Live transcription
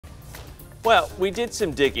Well, we did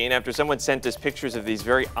some digging after someone sent us pictures of these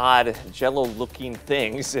very odd jello-looking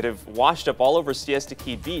things that have washed up all over Siesta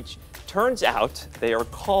Key Beach. Turns out they are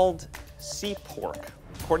called sea pork.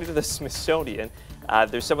 According to the Smithsonian,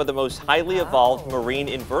 they're some of the most highly evolved marine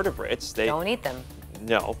invertebrates. Don't eat them.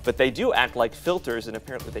 No, but they do act like filters, and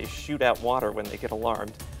apparently they shoot out water when they get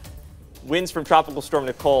alarmed. Winds from Tropical Storm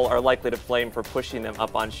Nicole are likely to blame for pushing them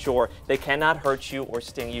up on shore. They cannot hurt you or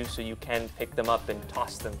sting you, so you can pick them up and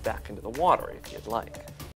toss them back into the water if you'd like.